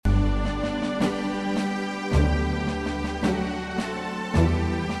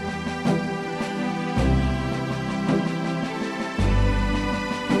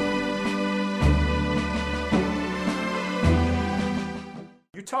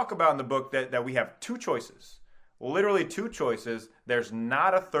talk about in the book that we have two choices, literally two choices. There's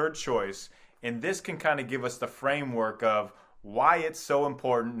not a third choice. And this can kind of give us the framework of why it's so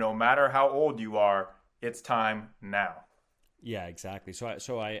important, no matter how old you are, it's time now. Yeah, exactly. So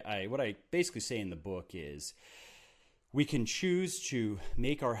what I basically say in the book is we can choose to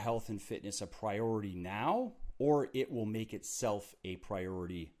make our health and fitness a priority now, or it will make itself a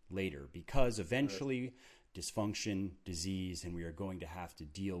priority later, because eventually dysfunction, disease, and we are going to have to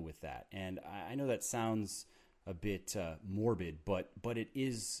deal with that. And I know that sounds a bit morbid, but it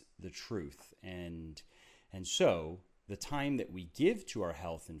is the truth. And so the time that we give to our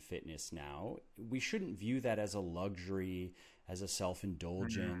health and fitness now, we shouldn't view that as a luxury, as a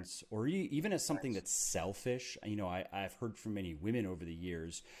self-indulgence, or even as something that's selfish. You know, I've heard from many women over the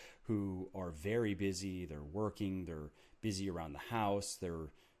years who are very busy. They're working, they're busy around the house, they're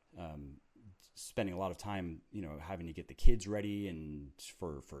spending a lot of time, you know, having to get the kids ready and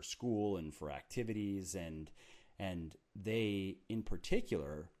for school and for activities, and they in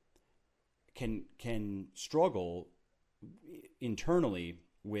particular can struggle internally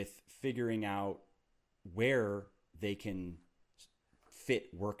with figuring out where they can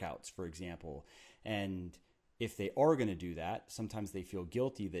fit workouts, for example. And if they are going to do that, sometimes they feel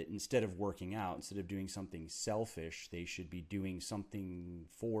guilty that instead of working out, instead of doing something selfish, they should be doing something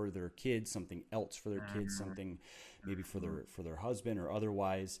for their kids, something else for their kids, something maybe for their husband or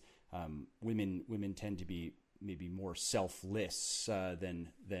otherwise. Women tend to be maybe more selfless than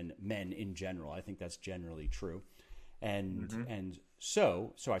men in general. I think that's generally true. And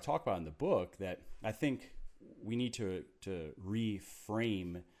so I talk about in the book that I think we need to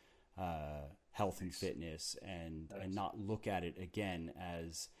reframe health and fitness and not look at it again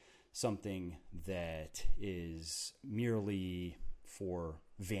as something that is merely for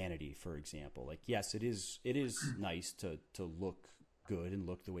vanity, for example. Like, yes, it is nice to look good and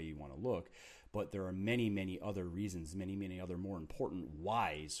look the way you want to look, but there are many other reasons, many other more important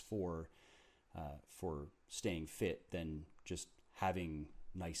whys for staying fit than just having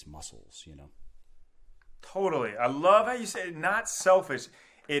nice muscles, you know? Totally. I love how you say not selfish.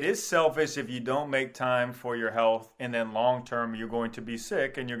 It is selfish if you don't make time for your health, and then long term you're going to be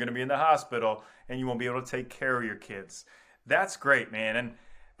sick and you're going to be in the hospital and you won't be able to take care of your kids. That's great, man.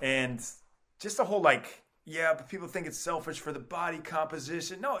 And just the whole yeah, but people think it's selfish for the body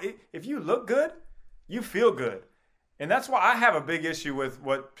composition. No, if you look good, you feel good. And that's why I have a big issue with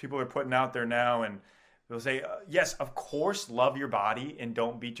what people are putting out there now. And they'll say, yes, of course, love your body and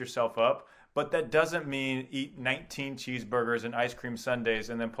don't beat yourself up. But that doesn't mean eat 19 cheeseburgers and ice cream sundaes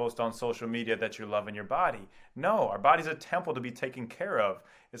and then post on social media that you're loving your body. No, our body's a temple to be taken care of.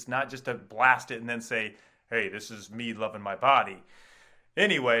 It's not just to blast it and then say, hey, this is me loving my body.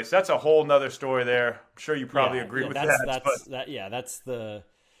 Anyways, that's a whole nother story there. I'm sure you probably agree with that.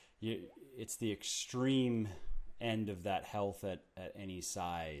 It's the extreme end of that health at any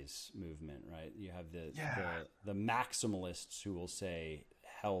size movement, right? You have the maximalists who will say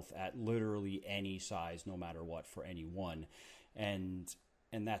health at literally any size, no matter what, for anyone, and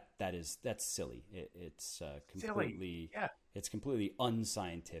that's silly. It's completely silly. Yeah. It's completely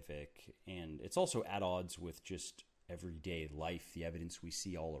unscientific, and it's also at odds with just everyday life, the evidence we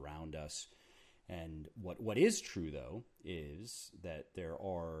see all around us. And what is true, though, is that there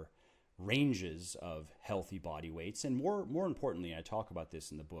are ranges of healthy body weights, and more importantly, I talk about this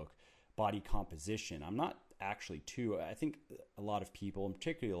in the book, body composition. I'm not actually I think a lot of people, and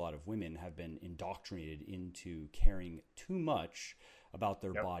particularly a lot of women, have been indoctrinated into caring too much about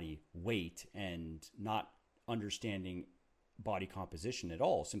their body weight and not understanding body composition at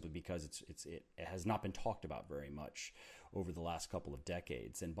all, simply because it has not been talked about very much over the last couple of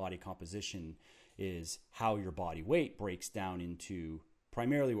decades. And body composition is how your body weight breaks down into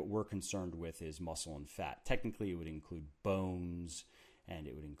primarily what we're concerned with is muscle and fat. Technically, it would include bones and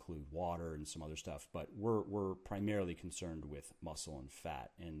it would include water and some other stuff, but we're primarily concerned with muscle and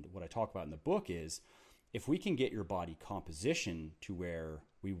fat. And what I talk about in the book is if we can get your body composition to where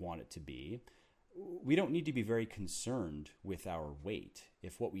we want it to be, we don't need to be very concerned with our weight.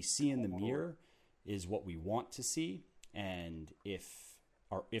 If what we see in the mirror is what we want to see, and if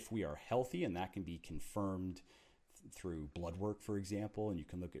we are healthy, and that can be confirmed through blood work, for example, and you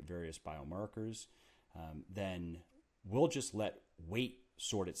can look at various biomarkers, then we'll just let weight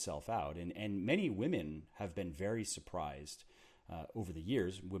sort itself out. And many women have been very surprised over the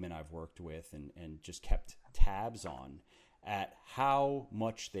years, women I've worked with and just kept tabs on, at how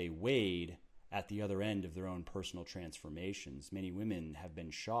much they weighed at the other end of their own personal transformations. Many women have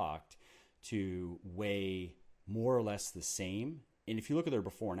been shocked to weigh more or less the same. And if you look at their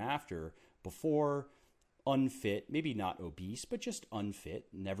before and after, before unfit, maybe not obese, but just unfit,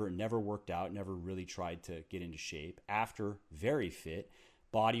 never worked out, never really tried to get into shape. After, very fit,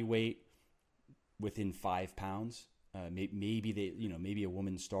 body weight within 5 pounds. Maybe a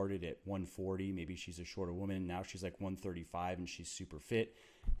woman started at 140, maybe she's a shorter woman, now she's like 135 and she's super fit.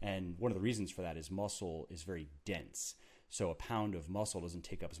 And one of the reasons for that is muscle is very dense. So a pound of muscle doesn't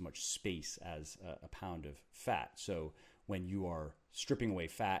take up as much space as a pound of fat. So when you are stripping away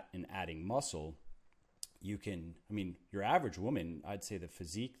fat and adding muscle, your average woman, I'd say the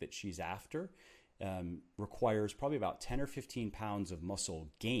physique that she's after requires probably about 10 or 15 pounds of muscle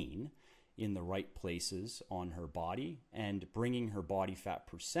gain in the right places on her body, and bringing her body fat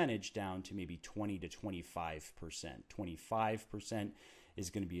percentage down to maybe 20 to 25%. 25% is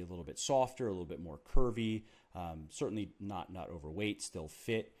going to be a little bit softer, a little bit more curvy, certainly not overweight, still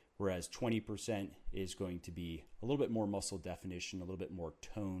fit, whereas 20% is going to be a little bit more muscle definition, a little bit more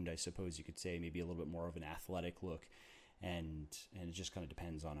toned, I suppose you could say, maybe a little bit more of an athletic look, and it just kind of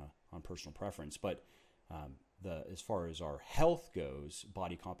depends on personal preference. But as far as our health goes,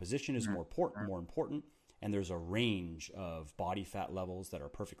 body composition is more important, and there's a range of body fat levels that are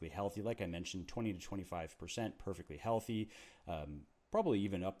perfectly healthy. Like I mentioned, 20 to 25% perfectly healthy, probably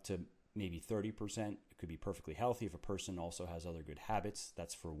even up to maybe 30%. It could be perfectly healthy if a person also has other good habits.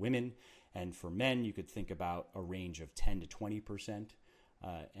 That's for women. And for men, you could think about a range of 10 to 20%.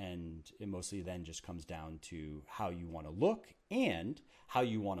 And it mostly then just comes down to how you want to look and how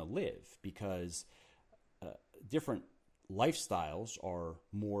you want to live, because different lifestyles are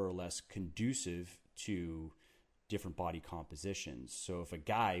more or less conducive to different body compositions. So if a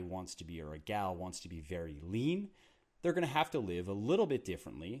guy wants to be, or a gal wants to be very lean, they're going to have to live a little bit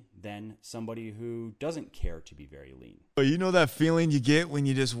differently than somebody who doesn't care to be very lean. But you know that feeling you get when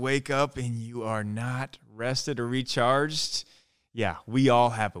you just wake up and you are not rested or recharged? Yeah, we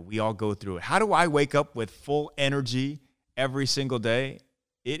all have it. We all go through it. How do I wake up with full energy every single day?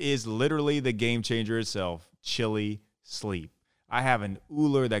 It is literally the game changer itself, Chili Sleep. I have an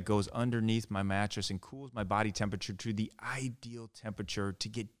Ooler that goes underneath my mattress and cools my body temperature to the ideal temperature to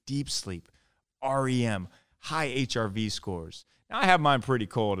get deep sleep, REM, high HRV scores. Now, I have mine pretty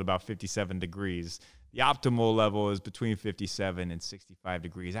cold, about 57 degrees. The optimal level is between 57 and 65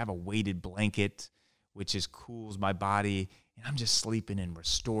 degrees. I have a weighted blanket, which just cools my body, and I'm just sleeping in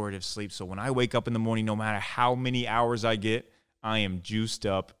restorative sleep. So when I wake up in the morning, no matter how many hours I get, I am juiced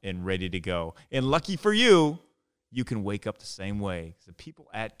up and ready to go. And lucky for you, you can wake up the same way. The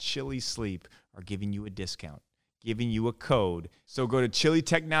people at Chili Sleep are giving you a discount, giving you a code. So go to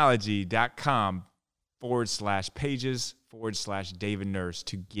chilitechnology.com/pages/David Nurse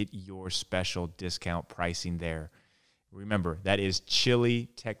to get your special discount pricing there. Remember, that is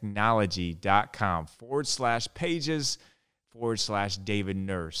chilitechnology.com/pages/David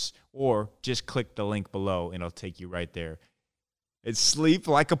Nurse, or just click the link below and it'll take you right there. It's sleep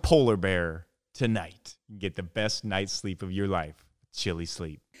like a polar bear tonight. You get the best night's sleep of your life. Chili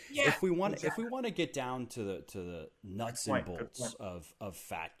Sleep. Yeah, if we want to get down to the nuts and bolts of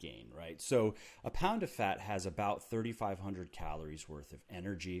fat gain, right? So a pound of fat has about 3,500 calories worth of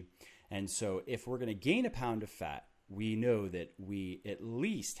energy. And so if we're going to gain a pound of fat, we know that we at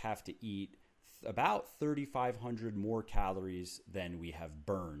least have to eat about 3,500 more calories than we have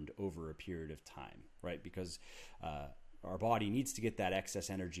burned over a period of time, right? Because our body needs to get that excess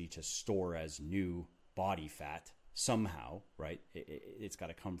energy to store as new body fat somehow, right? It's got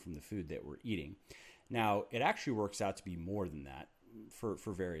to come from the food that we're eating. Now, it actually works out to be more than that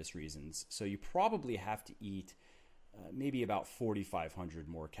for various reasons. So you probably have to eat maybe about 4,500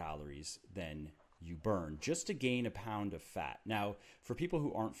 more calories than you burn just to gain a pound of fat. Now, for people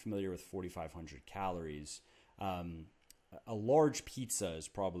who aren't familiar with 4,500 calories, a large pizza is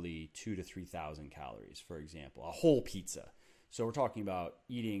probably 2,000 to 3,000 calories, for example, a whole pizza. So we're talking about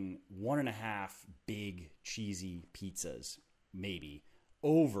eating 1.5 big cheesy pizzas, maybe,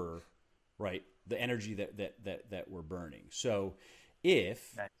 over, right, the energy that we're burning. So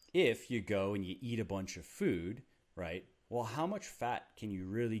if you go and you eat a bunch of food, right, well, how much fat can you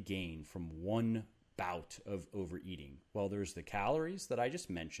really gain from one bout of overeating? Well, there's the calories that I just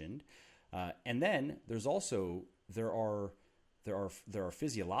mentioned, and then there's also there are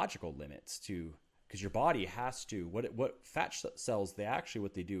physiological limits to, because your body has to, what fat cells,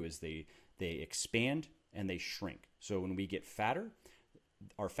 what they do is they expand and they shrink. So when we get fatter,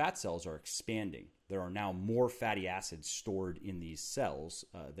 our fat cells are expanding. There are now more fatty acids stored in these cells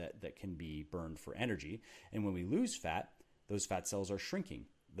that can be burned for energy. And when we lose fat, those fat cells are shrinking.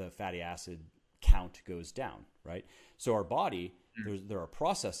 The fatty acid count goes down, right? So our body there are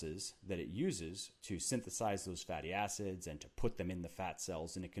processes that it uses to synthesize those fatty acids and to put them in the fat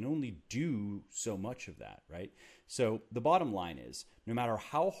cells, and it can only do so much of that, right? So the bottom line is, no matter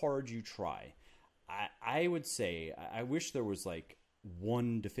how hard you try, I would say, I wish there was like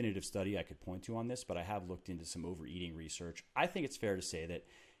one definitive study I could point to on this, but I have looked into some overeating research. I think it's fair to say that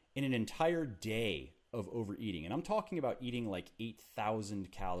in an entire day of overeating, and I'm talking about eating like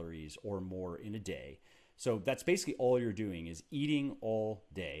 8,000 calories or more in a day, so that's basically all you're doing is eating all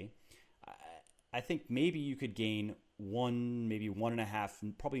day. I think maybe you could gain maybe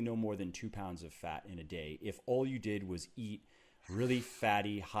 1.5, probably no more than 2 pounds of fat in a day if all you did was eat really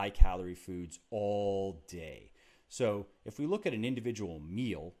fatty, high calorie foods all day. So if we look at an individual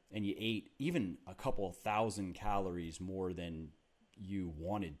meal and you ate even a couple of thousand calories more than you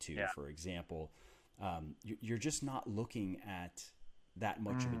wanted to, for example, you're just not looking at that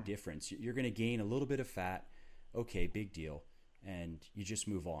much of a difference. You're going to gain a little bit of fat. Okay, big deal. And you just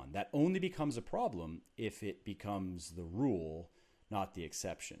move on. That only becomes a problem if it becomes the rule, not the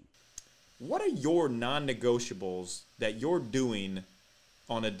exception. What are your non-negotiables that you're doing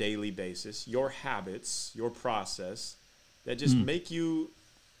on a daily basis, your habits, your process, that just make you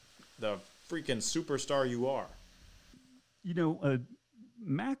the freaking superstar you are? You know,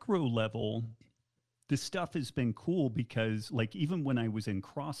 macro level, this stuff has been cool because, like, even when I was in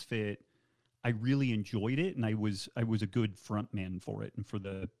CrossFit, I really enjoyed it, and I was a good front man for it and for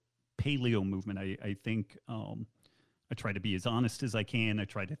the paleo movement. I think I try to be as honest as I can. I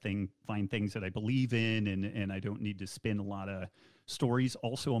try to find things that I believe in, and I don't need to spin a lot of stories.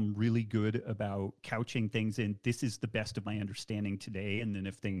 Also, I'm really good about couching things in, this is the best of my understanding today, and then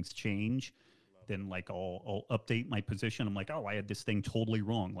if things change, then like I'll update my position. I'm like, oh, I had this thing totally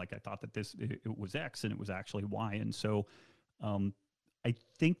wrong. Like I thought that it was X and it was actually Y. And so I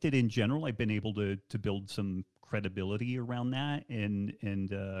think that in general, I've been able to build some credibility around that. And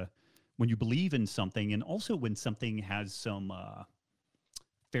when you believe in something, and also when something has some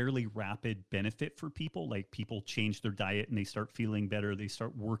fairly rapid benefit for people, like people change their diet and they start feeling better, they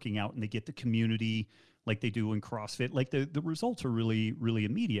start working out and they get the community like they do in CrossFit, like the results are really, really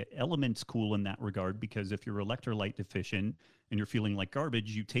immediate. Element's cool in that regard, because if you're electrolyte deficient and you're feeling like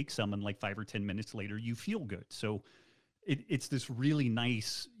garbage, you take some and like 5 or 10 minutes later, you feel good. So it's this really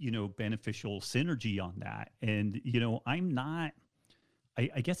nice, beneficial synergy on that. And,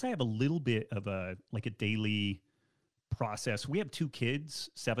 I guess I have a little bit of a daily process. We have 2 kids,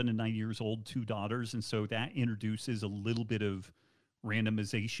 7 and 9 years old, 2 daughters. And so that introduces a little bit of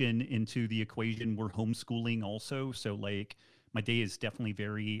randomization into the equation. We're homeschooling also. So like my day is definitely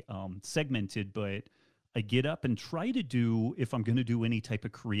very segmented, but I get up and try to do, if I'm going to do any type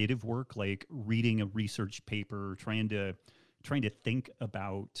of creative work, like reading a research paper, trying to think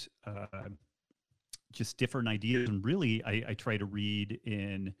about just different ideas. And really, I try to read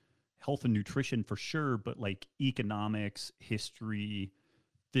in health and nutrition for sure, but like economics, history,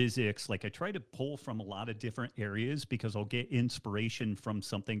 physics. Like I try to pull from a lot of different areas because I'll get inspiration from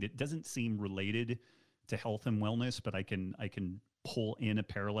something that doesn't seem related to health and wellness, but I can pull in a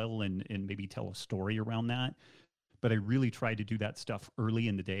parallel and maybe tell a story around that. But I really try to do that stuff early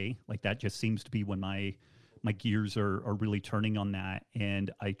in the day. Like that just seems to be when my gears are really turning on that.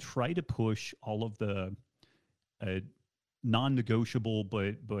 And I try to push all of the non-negotiable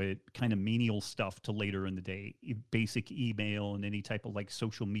but kind of menial stuff to later in the day, basic email and any type of like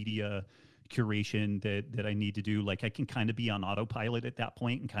social media curation that I need to do. Like I can kind of be on autopilot at that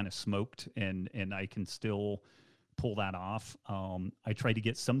point and kind of smoked, and I can still pull that off. I try to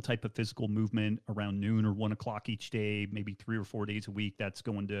get some type of physical movement around noon or 1 o'clock each day, maybe 3 or 4 days a week. That's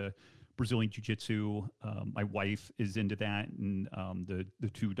going to Brazilian Jiu-Jitsu. My wife is into that, and the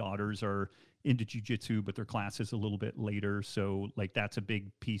 2 daughters are into Jiu-Jitsu, but their class is a little bit later. So like that's a big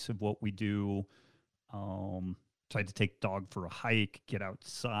piece of what we do. Try to take dog for a hike, get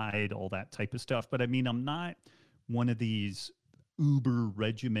outside, all that type of stuff. But I mean, I'm not one of these uber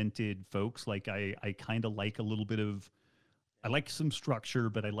regimented folks. Like I kind of like a little bit of, I like some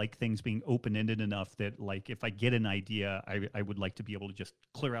structure, but I like things being open-ended enough that like if I get an idea, I would like to be able to just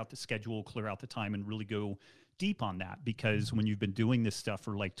clear out the schedule, clear out the time, and really go deep on that. Because when you've been doing this stuff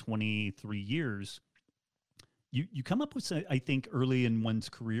for like 23 years, you come up with, I think early in one's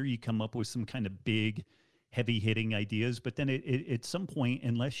career, you come up with some kind of big, heavy-hitting ideas. But then at some point,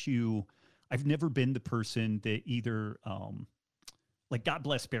 I've never been the person that either like God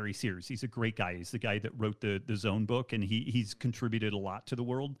bless Barry Sears. He's a great guy. He's the guy that wrote the Zone book, and he's contributed a lot to the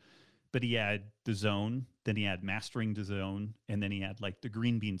world. But he had the Zone, then he had Mastering the Zone, and then he had like the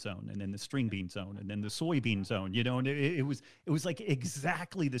green bean zone, and then the string bean zone, and then the soybean zone. And it was like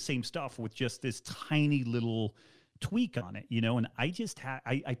exactly the same stuff with just this tiny little tweak on it, you know, and I just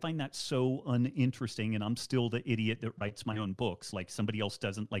I find that so uninteresting, and I'm still the idiot that writes my own books. Like somebody else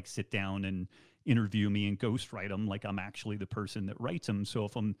doesn't like sit down and interview me and ghostwrite them. Like I'm actually the person that writes them. So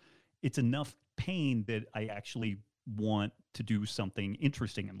it's enough pain that I actually want to do something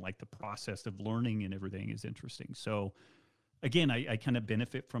interesting, and like the process of learning and everything is interesting. So again, I kind of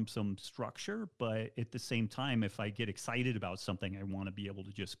benefit from some structure, but at the same time, if I get excited about something, I want to be able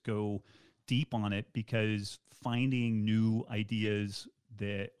to just go deep on it, because finding new ideas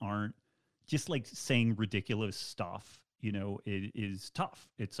that aren't just like saying ridiculous stuff, you know, it is tough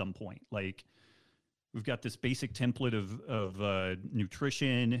at some point. Like we've got this basic template of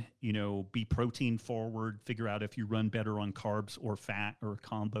nutrition, you know, be protein forward, figure out if you run better on carbs or fat or a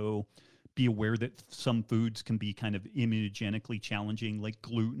combo. Be aware that some foods can be kind of immunogenically challenging, like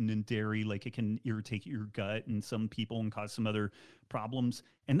gluten and dairy, like it can irritate your gut in some people and cause some other problems.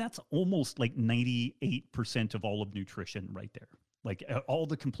 And that's almost like 98% of all of nutrition right there. Like all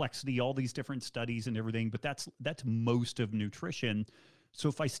the complexity, all these different studies and everything, but that's most of nutrition. So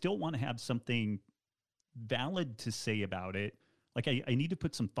if I still want to have something valid to say about it, like I need to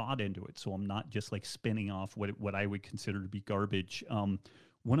put some thought into it, so I'm not just like spinning off what I would consider to be garbage.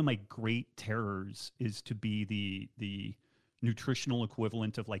 One of my great terrors is to be the nutritional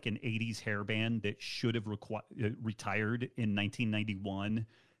equivalent of like an 80s hair band that should have retired in 1991,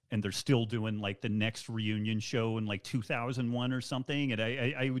 and they're still doing like the next reunion show in like 2001 or something, and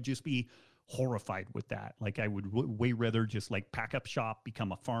I would just be horrified with that. Like I would way rather just like pack up shop,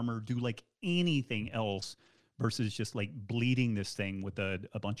 become a farmer, do like anything else versus just like bleeding this thing with a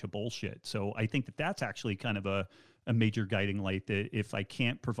bunch of bullshit. So I think that that's actually kind of a major guiding light, that if I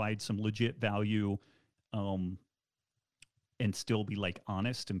can't provide some legit value and still be like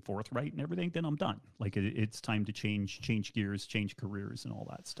honest and forthright and everything, then I'm done. Like it's time to change gears, change careers and all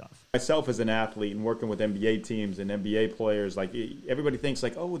that stuff. Myself as an athlete and working with NBA teams and NBA players, like everybody thinks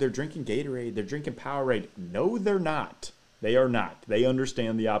like, oh, they're drinking Gatorade, they're drinking Powerade. No, they're not. They are not. They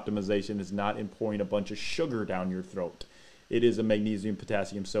understand the optimization is not in pouring a bunch of sugar down your throat. It is a magnesium,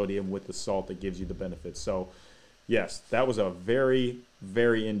 potassium, sodium with the salt that gives you the benefits. So yes, that was a very,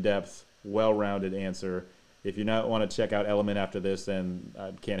 very in-depth, well-rounded answer. If you not want to check out Element after this, then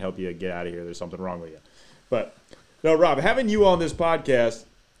I can't help you get out of here. There's something wrong with you. But no, Rob, having you on this podcast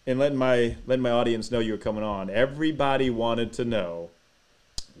and letting my audience know you were coming on, everybody wanted to know,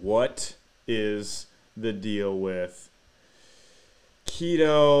 what is the deal with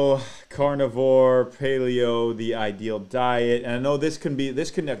keto, carnivore, paleo, the ideal diet? And I know this can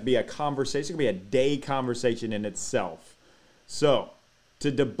be a conversation, it can be a day conversation in itself. So,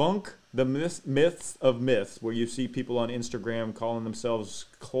 to debunk the myths of myths, where you see people on Instagram calling themselves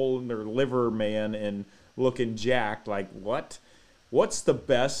colon or liver man and looking jacked, like what's the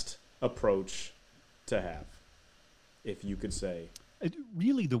best approach to have, if you could say?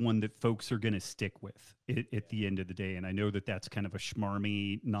 Really the one that folks are going to stick with at the end of the day. And I know that that's kind of a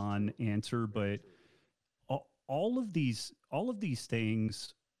schmarmy non-answer, but all of these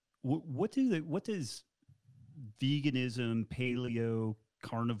things, what does veganism, paleo,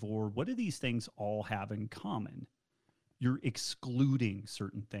 carnivore, what do these things all have in common? You're excluding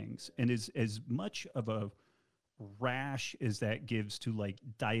certain things. And as much of a rash as that gives to like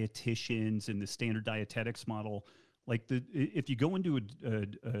dietitians and the standard dietetics model, like if you go into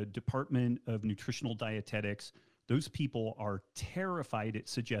a department of nutritional dietetics, those people are terrified at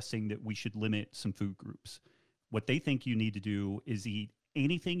suggesting that we should limit some food groups. What they think you need to do is eat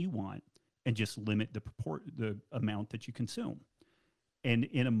anything you want and just limit the amount that you consume. And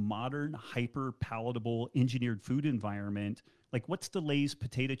in a modern, hyper palatable, engineered food environment, like what's the Lay's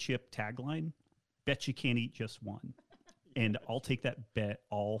potato chip tagline? Bet you can't eat just one. And I'll take that bet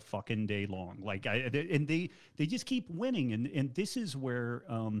all fucking day long. Like they just keep winning. And this is where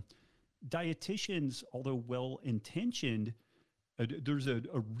dietitians, although well-intentioned, there's a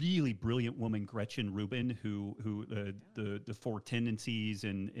really brilliant woman, Gretchen Rubin, who the four tendencies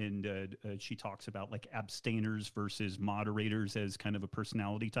and she talks about like abstainers versus moderators as kind of a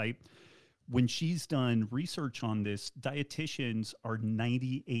personality type. When she's done research on this, dietitians are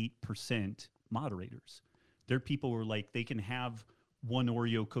 98% moderators. They're people who are like, they can have one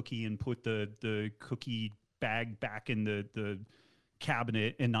Oreo cookie and put the cookie bag back in the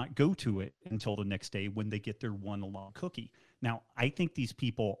cabinet and not go to it until the next day when they get their one long cookie. Now, I think these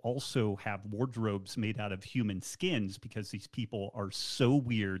people also have wardrobes made out of human skins, because these people are so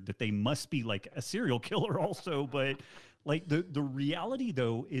weird that they must be like a serial killer also. But like the reality,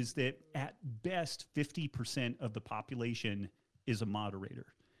 though, is that at best, 50% of the population is a moderator.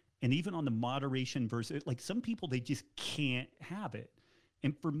 And even on the moderation versus, like some people, they just can't have it.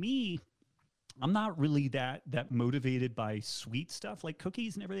 And for me, I'm not really that motivated by sweet stuff like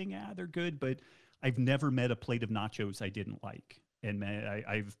cookies and everything. Yeah, they're good, but I've never met a plate of nachos I didn't like. And man,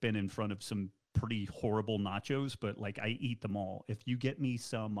 I've been in front of some pretty horrible nachos, but like I eat them all. If you get me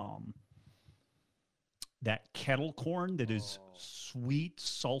some that kettle corn that is sweet,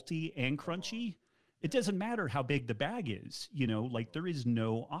 salty, and crunchy, it doesn't matter how big the bag is, like there is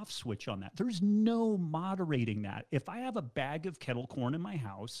no off switch on that. There's no moderating that. If I have a bag of kettle corn in my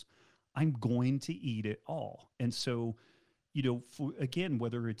house, I'm going to eat it all. And so, again,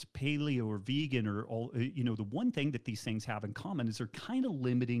 whether it's paleo or vegan or all, the one thing that these things have in common is they're kind of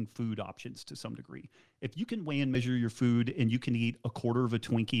limiting food options to some degree. If you can weigh and measure your food and you can eat a quarter of a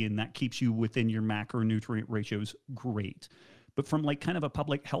Twinkie and that keeps you within your macronutrient ratios, great. But from like kind of a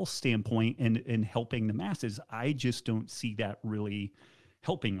public health standpoint and helping the masses, I just don't see that really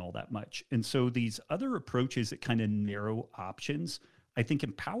helping all that much. And so these other approaches that kind of narrow options, I think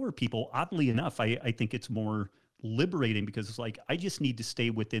empower people. Oddly enough, I think it's more liberating because it's like, I just need to stay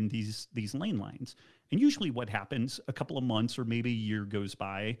within these lane lines. And usually what happens, a couple of months or maybe a year goes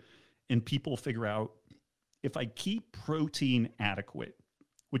by and people figure out, if I keep protein adequate,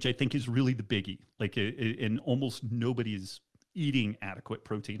 which I think is really the biggie, like, and almost nobody's eating adequate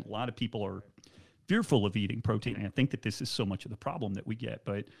protein. A lot of people are fearful of eating protein. And I think that this is so much of the problem that we get.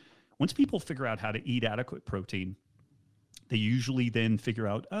 But once people figure out how to eat adequate protein, they usually then figure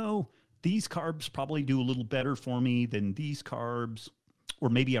out, oh, these carbs probably do a little better for me than these carbs. Or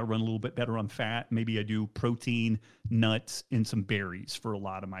maybe I run a little bit better on fat. Maybe I do protein, nuts, and some berries for a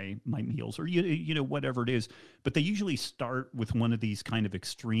lot of my meals, or whatever it is. But they usually start with one of these kind of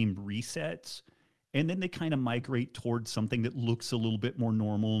extreme resets, and then they kind of migrate towards something that looks a little bit more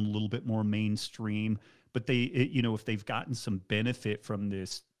normal and a little bit more mainstream. But if they've gotten some benefit from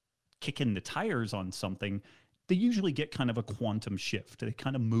this kicking the tires on something, they usually get kind of a quantum shift. They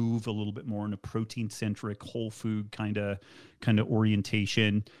kind of move a little bit more in a protein-centric, whole food kind of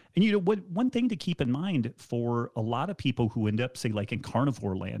orientation. And one thing to keep in mind for a lot of people who end up, say, like in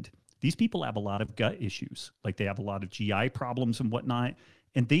carnivore land, these people have a lot of gut issues. Like they have a lot of GI problems and whatnot,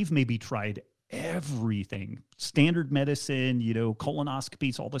 and they've maybe tried everything, standard medicine,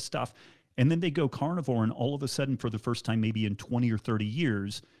 colonoscopies, all this stuff. And then they go carnivore, and all of a sudden, for the first time, maybe in 20 or 30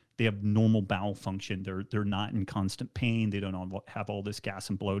 years, they have normal bowel function. They're not in constant pain. They don't have all this gas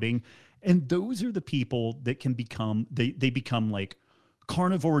and bloating. And those are the people that can become, they become like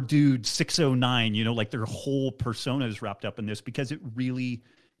carnivore dude 609, like their whole persona is wrapped up in this because it really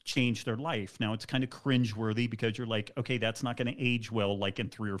changed their life. Now it's kind of cringeworthy because you're like, okay, that's not going to age well, like in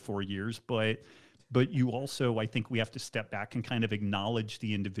 3 or 4 years. But you also, I think we have to step back and kind of acknowledge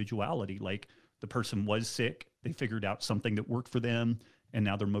the individuality. Like the person was sick. They figured out something that worked for them. And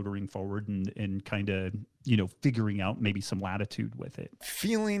now they're motoring forward and kind of, figuring out maybe some latitude with it.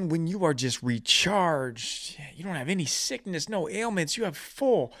 Feeling when you are just recharged, you don't have any sickness, no ailments, you have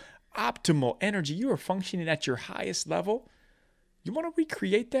full optimal energy, you are functioning at your highest level. You want to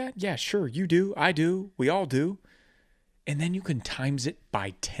recreate that? Yeah, sure, you do, I do, we all do. And then you can times it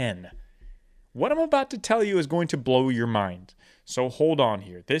by 10. What I'm about to tell you is going to blow your mind. So hold on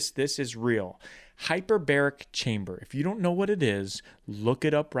here. This is real. Hyperbaric chamber. If you don't know what it is, look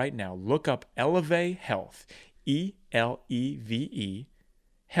it up right now. Look up Eleve Health, ELEVE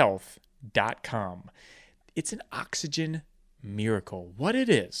health.com. It's an oxygen miracle. What it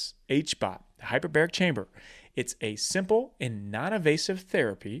is, HBOT, the hyperbaric chamber. It's a simple and non-invasive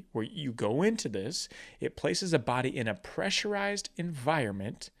therapy where you go into this. It places a body in a pressurized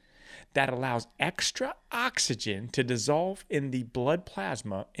environment that allows extra oxygen to dissolve in the blood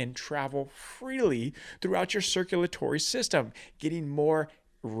plasma and travel freely throughout your circulatory system, getting more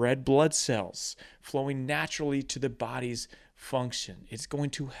red blood cells flowing naturally to the body's function. It's going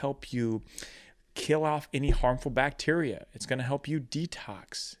to help you kill off any harmful bacteria. It's going to help you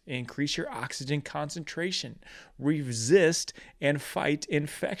detox, increase your oxygen concentration, resist and fight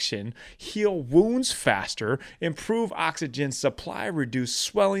infection, heal wounds faster, improve oxygen supply, reduce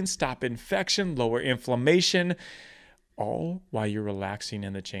swelling, stop infection, lower inflammation, all while you're relaxing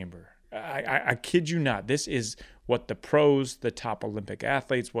in the chamber. I kid you not. This is what the pros, the top Olympic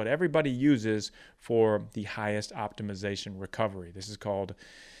athletes, what everybody uses for the highest optimization recovery. This is called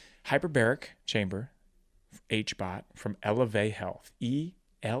Hyperbaric Chamber, HBOT, from Eleve Health,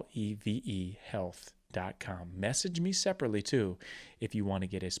 ELEVE health.com. Message me separately, too, if you want to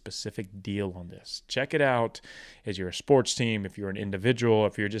get a specific deal on this. Check it out as you're a sports team, if you're an individual,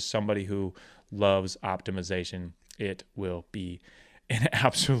 if you're just somebody who loves optimization. It will be an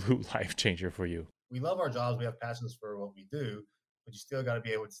absolute life changer for you. We love our jobs. We have passions for what we do, but you still got to be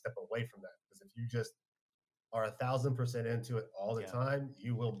able to step away from that. Because if you just are 1,000% into it all the Yeah. time,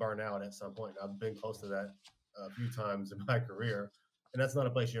 you will burn out at some point. I've been close to that a few times in my career, and that's not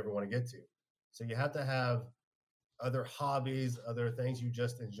a place you ever want to get to. So you have to have other hobbies, other things you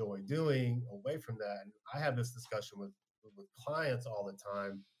just enjoy doing away from that. And I have this discussion with clients all the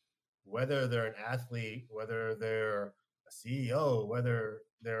time, whether they're an athlete, whether they're a CEO, whether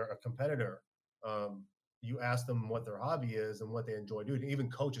they're a competitor. You ask them what their hobby is and what they enjoy doing.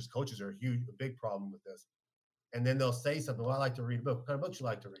 Even coaches are a big problem with this. And then they'll say something. Well, I like to read a book. What kind of books you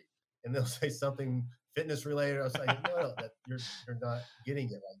like to read? And they'll say something fitness related. I was like, no, that you're not getting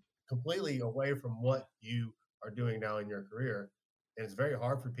it. Like completely away from what you are doing now in your career. And it's very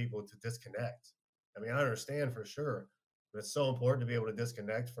hard for people to disconnect. I mean, I understand for sure, but it's so important to be able to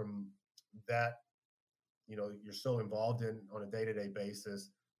disconnect from that. You're so involved in on a day-to-day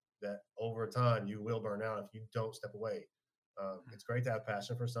basis that over time you will burn out if you don't step away. It's great to have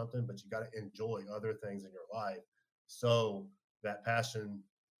passion for something, but you got to enjoy other things in your life so that passion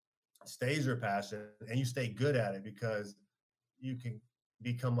stays your passion and you stay good at it, because you can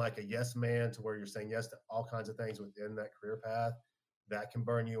become like a yes man to where you're saying yes to all kinds of things within that career path that can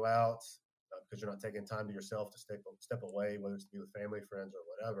burn you out because you're not taking time to yourself to step away, whether it's to be with family, friends, or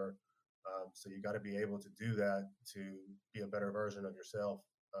whatever. So you got to be able to do that to be a better version of yourself,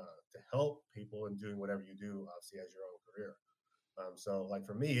 to help people in doing whatever you do, obviously, as your own career. So like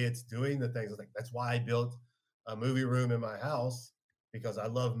for me, it's doing the things like that's why I built a movie room in my house, because I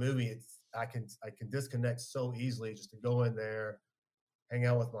love movies. I can disconnect so easily just to go in there, hang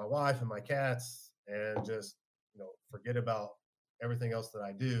out with my wife and my cats, and just forget about everything else that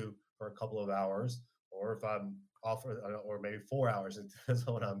I do for a couple of hours, or if I'm off or maybe 4 hours. It depends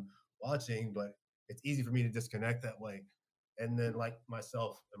on what I'm watching, but it's easy for me to disconnect that way. And then like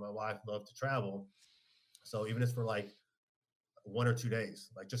myself and my wife love to travel, so even if it's for like 1 or 2 days,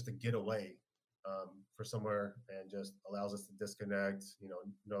 like just to get away for somewhere, and just allows us to disconnect,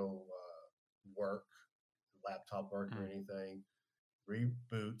 no work, laptop work or anything,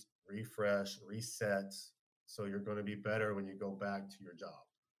 reboot, refresh, reset. So you're going to be better when you go back to your job.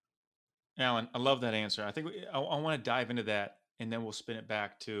 Alan, I love that answer. I think I want to dive into that, and then we'll spin it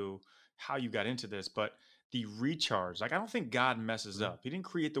back to how you got into this. But the recharge, like I don't think God messes up. He didn't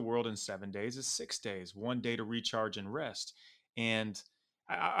create the world in 7 days. It's 6 days, 1 day to recharge and rest. And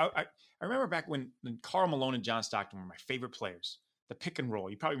I remember back when Karl Malone and John Stockton were my favorite players. The pick and roll.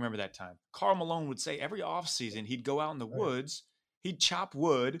 You probably remember that time. Karl Malone would say every offseason he'd go out in the woods, he'd chop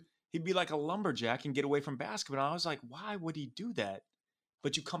wood, he'd be like a lumberjack and get away from basketball. And I was like, why would he do that?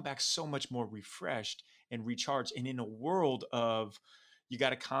 But you come back so much more refreshed and recharged. And in a world of you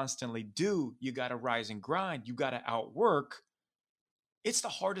got to constantly do, you got to rise and grind, you got to outwork, it's the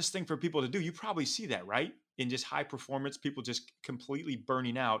hardest thing for people to do. You probably see that, right? In just high performance, people just completely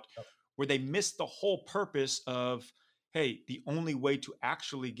burning out, where they miss the whole purpose of, hey, the only way to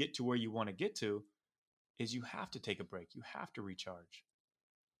actually get to where you want to get to is you have to take a break. You have to recharge.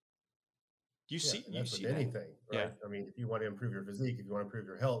 Do you see? And that's you see with that? anything, right? Yeah. I mean, if you want to improve your physique, if you want to improve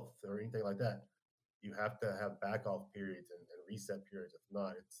your health or anything like that, you have to have back off periods and reset periods. If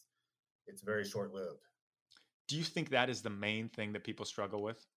not, it's very short lived. Do you think that is the main thing that people struggle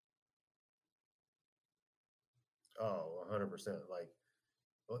with? Oh, 100%. Like,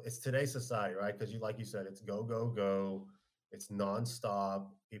 well, it's today's society, right? Because like you said, it's go, go, go. It's nonstop.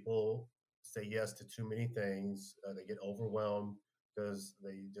 People say yes to too many things. They get overwhelmed because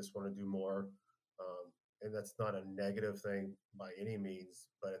they just want to do more. And that's not a negative thing by any means.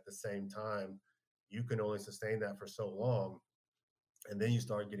 But at the same time, you can only sustain that for so long. And then you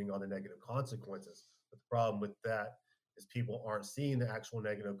start getting all the negative consequences. But the problem with that is people aren't seeing the actual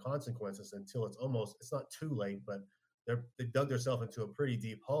negative consequences until it's not too late, but they dug themselves into a pretty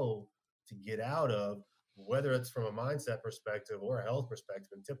deep hole to get out of, whether it's from a mindset perspective or a health perspective,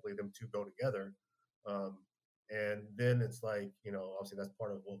 and typically them two go together. And then it's like, obviously that's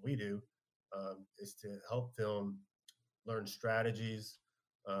part of what we do, is to help them learn strategies,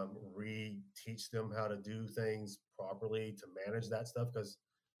 re-teach them how to do things properly to manage that stuff. Because,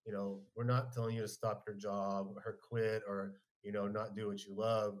 we're not telling you to stop your job or quit or, not do what you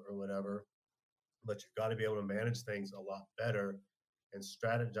love or whatever, but you've got to be able to manage things a lot better and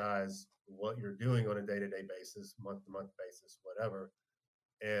strategize what you're doing on a day-to-day basis, month-to-month basis, whatever,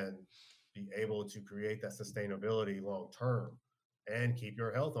 and be able to create that sustainability long-term and keep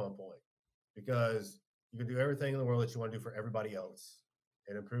your health on point. Because you can do everything in the world that you want to do for everybody else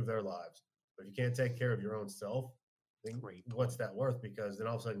and improve their lives. But if you can't take care of your own self, then what's that worth? Because then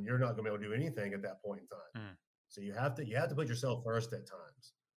all of a sudden you're not going to be able to do anything at that point in time. So you have to put yourself first at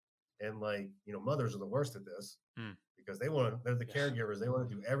times. And mothers are the worst at this because they're the caregivers. They want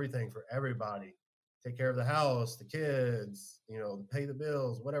to do everything for everybody. take care of the house, the kids, pay the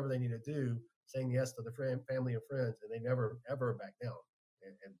bills, whatever they need to do, saying yes to the family and friends, and they never ever back down.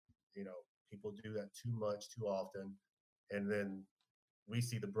 And people do that too much, too often, and then we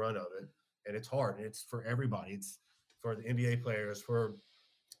see the brunt of it, and it's hard. And it's for everybody. It's for the NBA players, for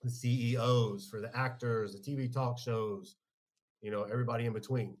the CEOs, for the actors, the TV talk shows, everybody in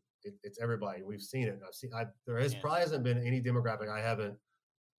between. It's everybody. We've seen it. Probably hasn't been any demographic I haven't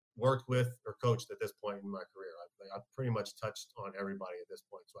worked with or coached at this point in my career. I've pretty much touched on everybody at this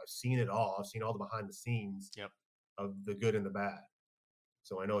point. So I've seen it all. I've seen all the behind the scenes of the good and the bad.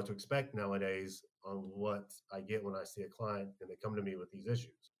 So I know what to expect nowadays on what I get when I see a client and they come to me with these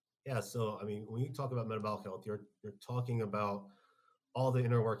issues. Yeah. So, when you talk about metabolic health, you're talking about all the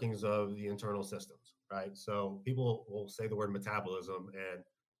inner workings of the internal systems, right? So people will say the word metabolism and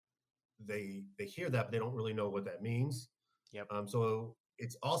they hear that, but they don't really know what that means. Yep. So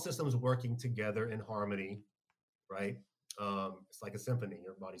it's all systems working together in harmony, right? It's like a symphony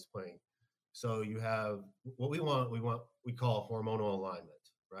your body's playing. So you have what we call hormonal alignment,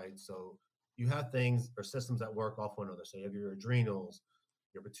 right? So you have things or systems that work off one another. So you have your adrenals,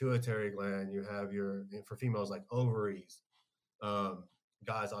 your pituitary gland, you have for females like ovaries,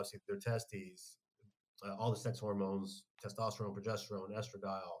 guys, obviously their testes, all the sex hormones, testosterone, progesterone,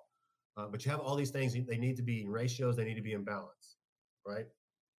 estradiol. But you have all these things, they need to be in ratios, they need to be in balance, right?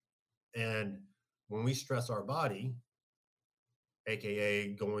 And when we stress our body,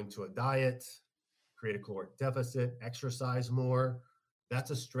 AKA go into a diet, create a caloric deficit, exercise more, that's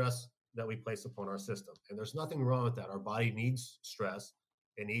a stress that we place upon our system. And there's nothing wrong with that. Our body needs stress.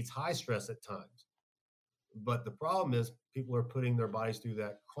 It needs high stress at times. But the problem is people are putting their bodies through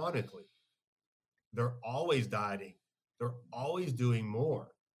that chronically. They're always dieting. They're always doing more.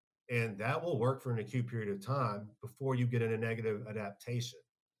 And that will work for an acute period of time before you get in a negative adaptation.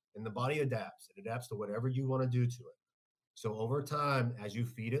 And the body adapts. It adapts to whatever you want to do to it. So over time, as you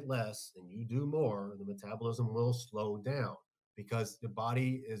feed it less and you do more, the metabolism will slow down because the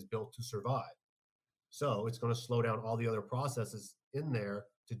body is built to survive. So it's going to slow down all the other processes in there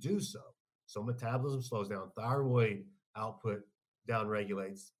to do so. So metabolism slows down, thyroid output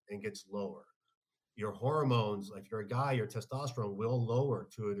downregulates and gets lower. Your hormones, if you're a guy, your testosterone will lower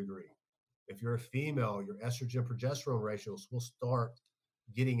to a degree. If you're a female, your estrogen progesterone ratios will start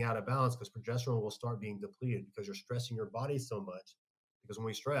getting out of balance because progesterone will start being depleted because you're stressing your body so much. Because when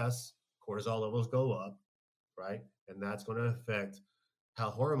we stress, cortisol levels go up, right? And that's going to affect how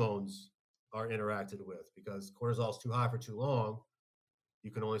hormones are interacted with, because cortisol is too high for too long.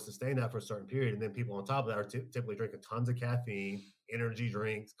 You can only sustain that for a certain period. And then people on top of that are typically drinking tons of caffeine, energy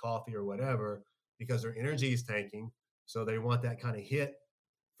drinks, coffee, or whatever, because their energy is tanking. So they want that kind of hit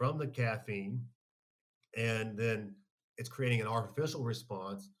from the caffeine. And then it's creating an artificial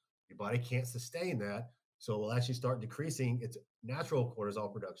response. Your body can't sustain that. So it will actually start decreasing its natural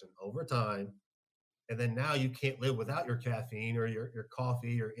cortisol production over time. And then now you can't live without your caffeine or your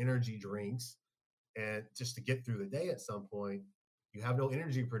coffee or energy drinks. And just to get through the day at some point, you have no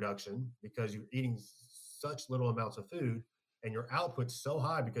energy production because you're eating such little amounts of food, and your output's so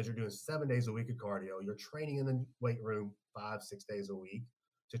high because you're doing 7 days a week of cardio. You're training in the weight room 5-6 days a week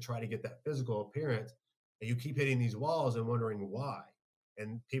to try to get that physical appearance. And you keep hitting these walls and wondering why.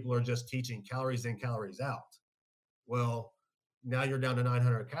 And people are just teaching calories in, calories out. Well, now you're down to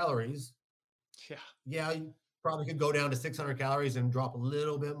 900 calories. Yeah, you probably could go down to 600 calories and drop a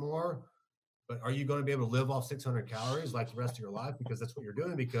little bit more. But are you going to be able to live off 600 calories like the rest of your life? Because that's what you're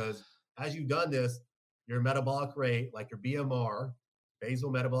doing. Because as you've done this, your metabolic rate, like your BMR,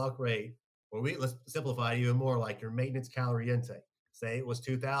 basal metabolic rate, or let's simplify it even more, like your maintenance calorie intake. Say it was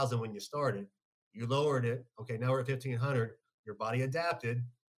 2,000 when you started. You lowered it. Okay, now we're at 1,500. Your body adapted.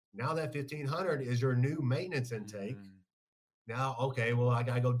 Now that 1,500 is your new maintenance intake. Now, okay, well, I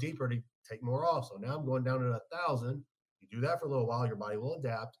got to go deeper to take more off. So now I'm going down to 1,000. You do that for a little while, your body will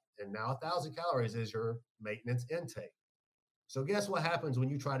adapt. And now 1,000 calories is your maintenance intake. So guess what happens when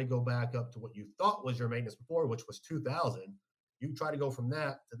you try to go back up to what you thought was your maintenance before, which was 2,000. You try to go from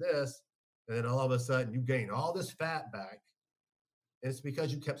that to this, and then all of a sudden you gain all this fat back. And it's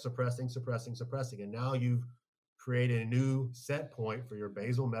because you kept suppressing. And now you've created a new set point for your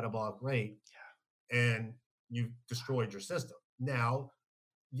basal metabolic rate. And you've destroyed your system. Now,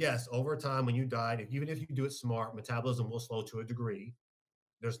 yes, over time when you diet, even if you do it smart, metabolism will slow to a degree.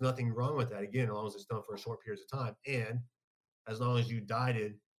 There's nothing wrong with that, again, as long as it's done for a short period of time. And as long as you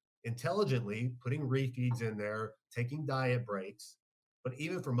dieted intelligently, putting refeeds in there, taking diet breaks. But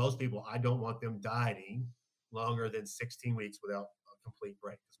even for most people, I don't want them dieting longer than 16 weeks without a complete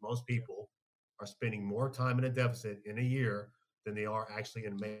break. Because most people are spending more time in a deficit in a year than they are actually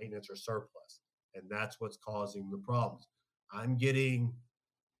in maintenance or surplus. And that's what's causing the problems. I'm getting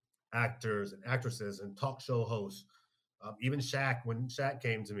actors and actresses and talk show hosts, even Shaq, when Shaq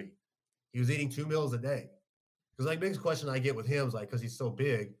came to me, he was eating 2 meals a day. Because like biggest question I get with him is like, because he's so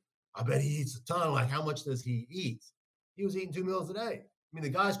big, I bet he eats a ton. Like, how much does he eat? He was eating 2 meals a day. I mean, the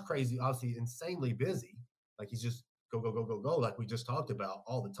guy's crazy, obviously insanely busy. Like he's just go, go, go, go, go, like we just talked about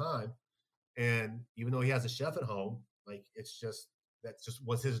all the time. And even though he has a chef at home, like it's just, that's just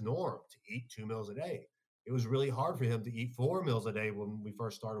was his norm to eat 2 meals a day. It was really hard for him to eat 4 meals a day when we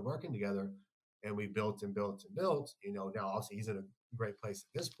first started working together. And we built and built and built. You know, now obviously he's in a great place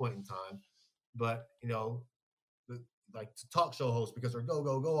at this point in time. But, you know, like to talk show hosts, because they're go,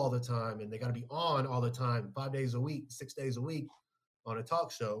 go, go all the time and they got to be on all the time, 5 days a week, 6 days a week on a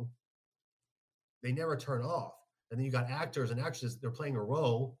talk show. They never turn off. And then you got actors and actresses, they're playing a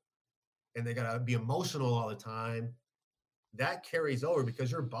role and they got to be emotional all the time. That carries over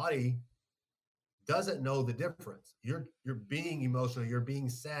because your body doesn't know the difference. You're being emotional, you're being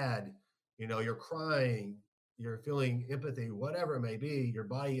sad, you know, you're crying, you're feeling empathy, whatever it may be, your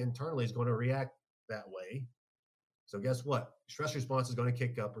body internally is going to react that way. So guess what? Stress response is going to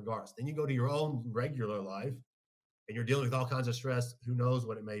kick up regardless. Then you go to your own regular life and you're dealing with all kinds of stress. Who knows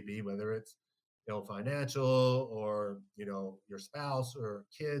what it may be, whether it's, you know, financial or, you know, your spouse or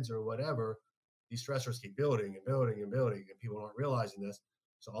kids or whatever. These stressors keep building and building and building, and people aren't realizing this.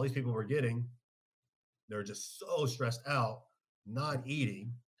 So all these people we're getting, they're just so stressed out, not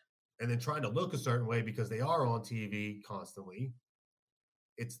eating, and then trying to look a certain way because they are on TV constantly.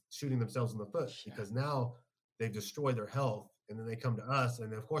 It's shooting themselves in the foot because now they've destroyed their health, and then they come to us,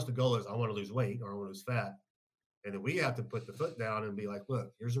 and of course the goal is I want to lose weight or I want to lose fat, and then we have to put the foot down and be like,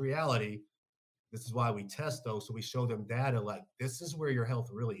 look, here's the reality. This is why we test those, so we show them data like this is where your health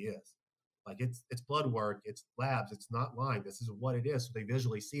really is. Like it's blood work, it's labs, it's not lying. This is what it is. So they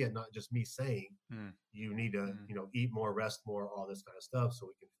visually see it, not just me saying you need to, you know, eat more, rest more, all this kind of stuff, so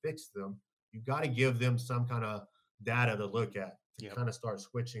we can fix them. You got to give them some kind of data to look at to kind of start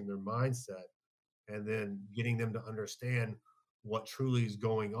switching their mindset, and then getting them to understand what truly is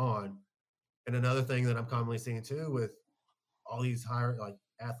going on. And another thing that I'm commonly seeing too with all these higher like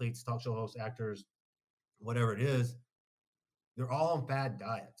athletes, talk show hosts, actors, whatever it is, they're all on bad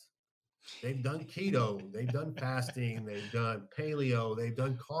diets. They've done keto, they've done fasting, they've done paleo, they've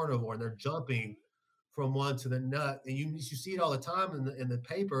done carnivore, and they're jumping from one to the nut. And you see it all the time in the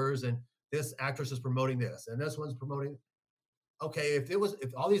papers, and this actress is promoting this, and this one's promoting. Okay, if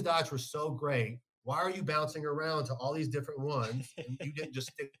all these diets were so great, why are you bouncing around to all these different ones and you didn't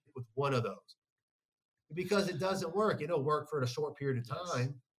just stick with one of those? Because it doesn't work. It'll work for a short period of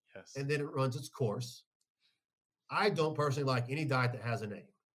time, and then it runs its course. I don't personally like any diet that has a name,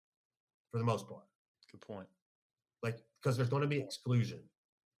 for the most part. Good point. Like, because there's going to be exclusion.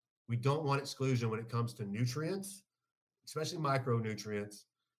 We don't want exclusion when it comes to nutrients, especially micronutrients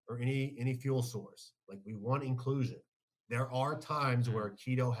or any fuel source. Like, we want inclusion. There are times where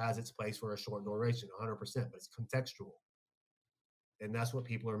keto has its place for a short duration, 100%, but it's contextual. And that's what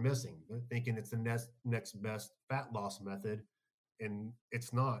people are missing. They're thinking it's the next best fat loss method, and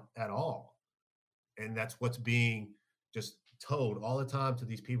it's not at all. And that's what's being just told all the time to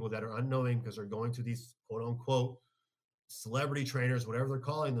these people that are unknowing because they're going to these quote unquote celebrity trainers, whatever they're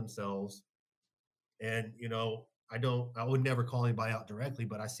calling themselves. And, you know, I would never call anybody out directly,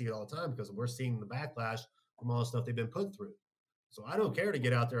 but I see it all the time because we're seeing the backlash from all the stuff they've been put through. So I don't care to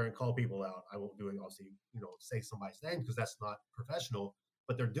get out there and call people out. I won't do it, obviously, you know, say somebody's name because that's not professional,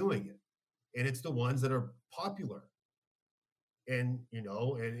 but they're doing it. And it's the ones that are popular. And, you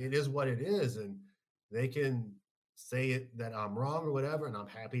know, and it is what it is. And they can say it that I'm wrong or whatever, and I'm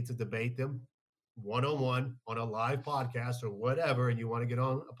happy to debate them one-on-one on a live podcast or whatever. And you want to get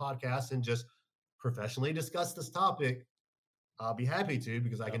on a podcast and just professionally discuss this topic, I'll be happy to,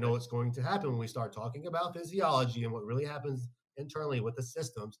 because I can know what's going to happen when we start talking about physiology and what really happens internally with the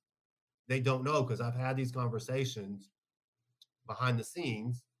systems. They don't know because I've had these conversations behind the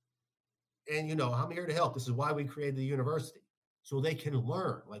scenes, and, you know, I'm here to help. This is why we created the university, so they can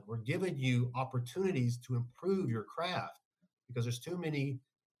learn. Like, we're giving you opportunities to improve your craft because there's too many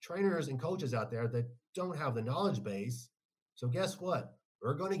trainers and coaches out there that don't have the knowledge base. So guess what?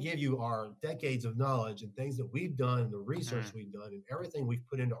 We're going to give you our decades of knowledge and things that we've done and the research we've done and everything we've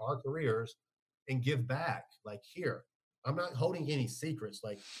put into our careers, and give back. Like, here, I'm not holding any secrets.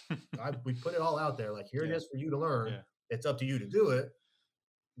 Like, we put it all out there. Like, here it is for you to learn. It's up to you to do it.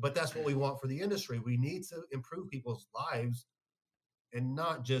 But that's what we want for the industry. We need to improve people's lives and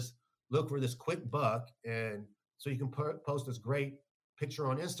not just look for this quick buck. And so you can post this great picture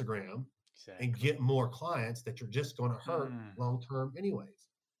on Instagram and get more clients that you're just going to hurt long-term anyways.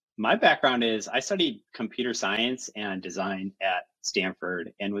 my background is I studied computer science and design at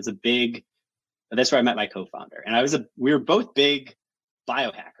Stanford and that's where I met my co-founder. And we were both big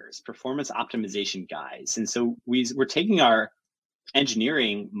biohackers, performance optimization guys. And so we're taking our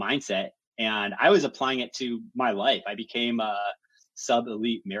engineering mindset and I was applying it to my life. I became a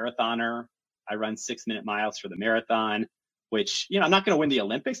sub-elite marathoner. I run 6-minute miles for the marathon, which, I'm not going to win the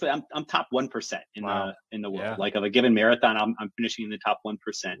Olympics, but I'm top 1% in the world. Yeah. Like of a given marathon, I'm finishing in the top 1%.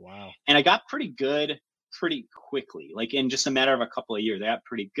 Wow. And I got pretty good pretty quickly. Like in just a matter of a couple of years, I got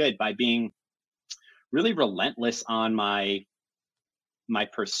pretty good by being really relentless on my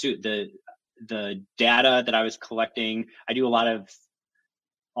pursuit. The data that I was collecting, I do a lot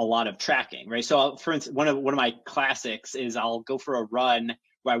of tracking, right? So for instance, one of my classics is I'll go for a run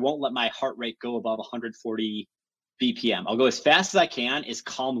where I won't let my heart rate go above 140 BPM. I'll go as fast as I can, as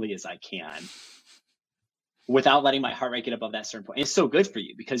calmly as I can, without letting my heart rate get above that certain point. And it's so good for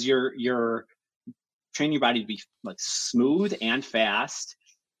you because you're training your body to be like smooth and fast,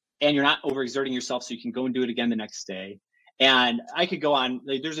 and you're not overexerting yourself, so you can go and do it again the next day. And I could go on.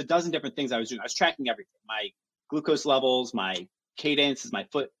 Like, there's a dozen different things I was doing. I was tracking everything: my glucose levels, my cadence,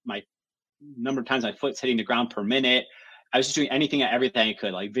 my number of times my foot's hitting the ground per minute. I was just doing anything and everything I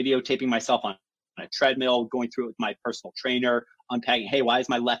could, like videotaping myself on a treadmill, going through it with my personal trainer, unpacking, hey, why does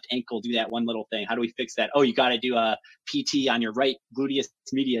my left ankle do that one little thing? How do we fix that? Oh, you got to do a PT on your right gluteus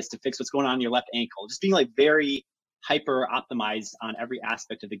medius to fix what's going on in your left ankle. Just being like very hyper optimized on every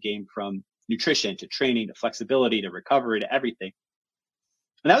aspect of the game, from nutrition to training to flexibility to recovery to everything.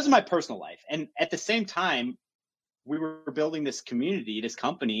 And that was my personal life. And at the same time, we were building this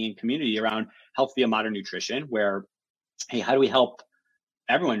company and community around health via modern nutrition, where, hey, how do we help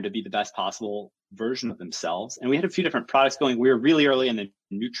everyone to be the best possible version of themselves? And we had a few different products going. We were really early in the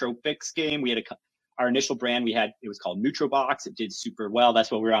nootropics game. We had our initial brand, it was called NutroBox. It did super well.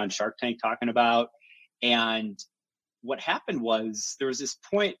 That's what we were on Shark Tank talking about. And what happened was there was this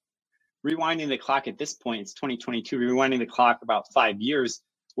point, rewinding the clock at this point, it's 2022, rewinding the clock about 5 years,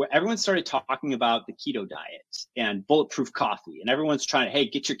 where everyone started talking about the keto diet and bulletproof coffee. And everyone's trying to, hey,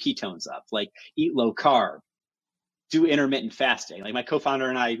 get your ketones up, like eat low carb, do intermittent fasting. Like my co-founder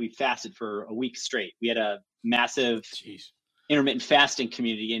and I, we fasted for a week straight. We had a massive intermittent fasting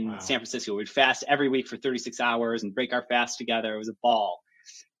community in San Francisco. We'd fast every week for 36 hours and break our fast together. It was a ball.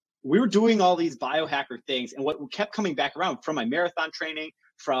 We were doing all these biohacker things. And what kept coming back around from my marathon training,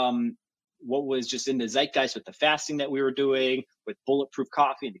 from what was just in the zeitgeist with the fasting that we were doing, with bulletproof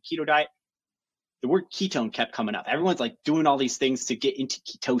coffee and the keto diet, the word ketone kept coming up. Everyone's like doing all these things to get into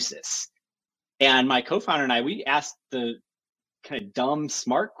ketosis. And my co-founder and I, we asked the kind of dumb,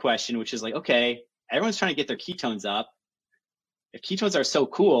 smart question, which is like, okay, everyone's trying to get their ketones up. If ketones are so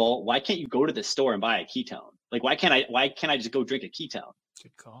cool, why can't you go to the store and buy a ketone? Like, why can't I just go drink a ketone?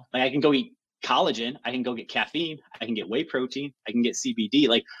 Good call. Like, I can go eat collagen, I can go get caffeine, I can get whey protein, I can get CBD.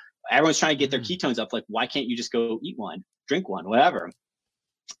 Like, everyone's trying to get their ketones up. Like, why can't you just go eat one, drink one, whatever?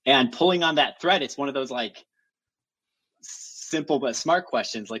 And pulling on that thread, it's one of those like simple but smart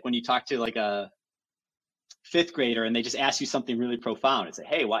questions. Like when you talk to like a fifth grader and they just ask you something really profound and say,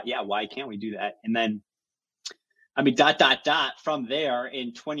 hey, why can't we do that? And then, I mean, from there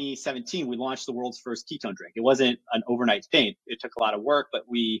in 2017, we launched the world's first ketone drink. It wasn't an overnight thing. It took a lot of work, but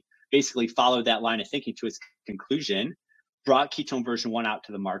we basically followed that line of thinking to its conclusion, brought ketone version 1 out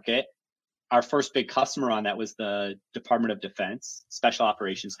to the market. Our first big customer on that was the Department of Defense, Special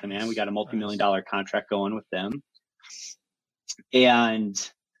Operations Command. We got a multi-million-dollar contract going with them. And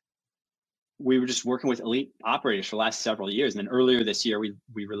we were just working with elite operators for the last several years. And then earlier this year, we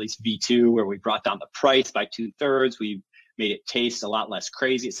released V2, where we brought down the price by 2/3. We made it taste a lot less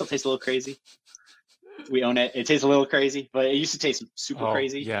crazy. It still tastes a little crazy. We own it. It tastes a little crazy, but it used to taste super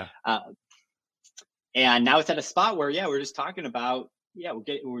crazy. Yeah. And now it's at a spot where, we're just talking about,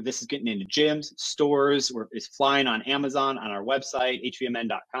 this is getting into gyms, stores, it's flying on Amazon, on our website,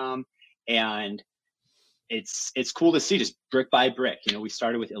 hvmn.com. And it's cool to see, just brick by brick. You know, we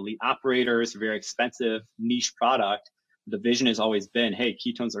started with elite operators, very expensive niche product. The vision has always been, hey,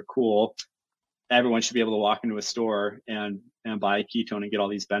 ketones are cool. Everyone should be able to walk into a store and buy a ketone and get all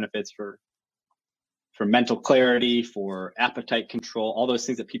these benefits for mental clarity, for appetite control, all those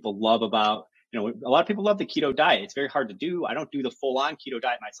things that people love about, you know, a lot of people love the keto diet. It's very hard to do. I don't do the full on keto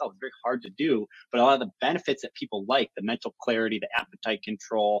diet myself. It's very hard to do, but a lot of the benefits that people like, the mental clarity, the appetite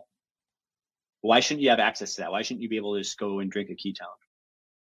control, why shouldn't you have access to that? Why shouldn't you be able to just go and drink a ketone?